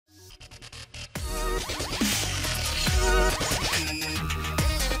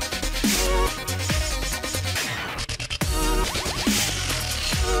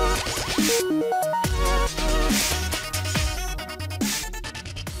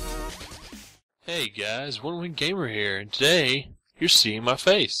Hey guys, One Wing Gamer here, and today you're seeing my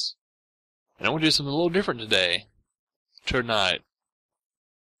face. And I'm going to do something a little different today. Tonight.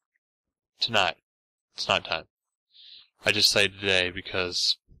 It's night time. I just say today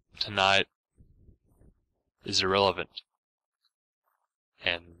because tonight is irrelevant.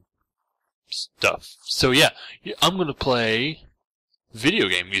 And stuff. So yeah, I'm going to play video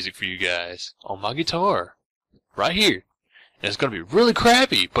game music for you guys on my guitar. Right here. And it's going to be really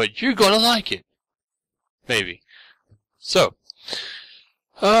crappy, but you're going to like it. Maybe. So,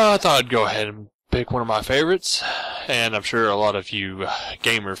 I thought I'd go ahead and pick one of my favorites, and I'm sure a lot of you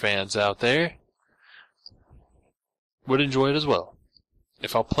gamer fans out there would enjoy it as well,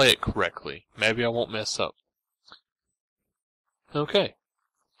 if I'll play it correctly. Maybe I won't mess up. Okay.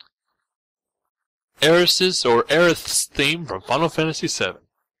 Aerith's theme from Final Fantasy VII.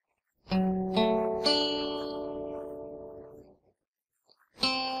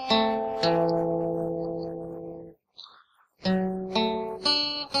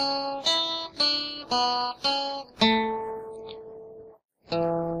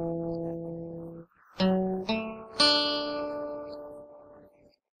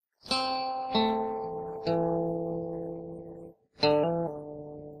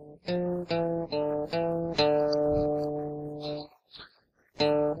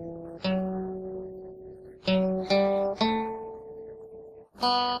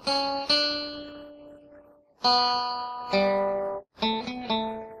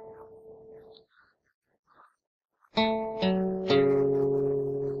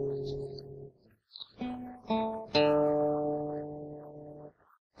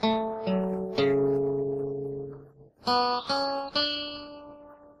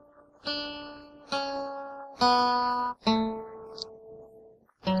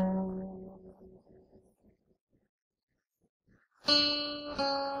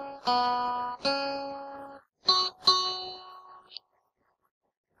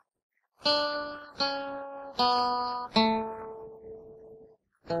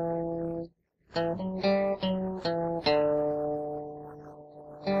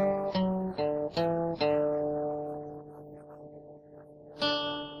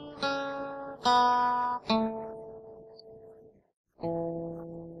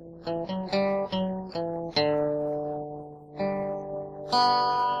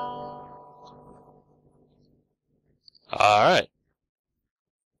 Alright.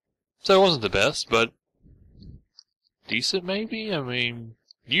 So it wasn't the best, but decent maybe? I mean,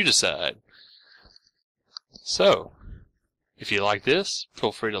 you decide. So, if you like this,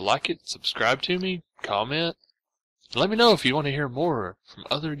 feel free to like it, subscribe to me, comment, and let me know if you want to hear more from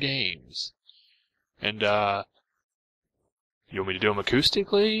other games. And, you want me to do them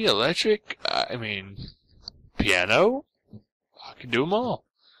acoustically, electric, I mean, piano? I can do them all.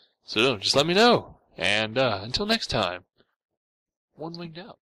 So just let me know. And, until next time, One Winged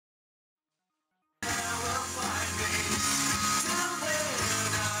out.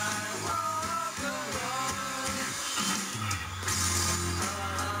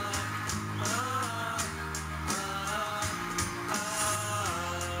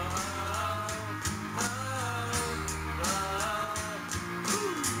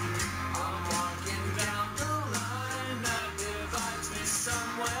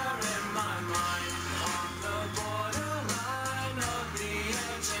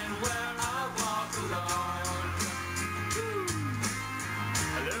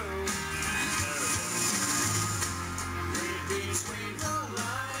 Between the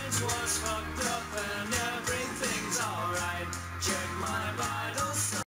lines was fucked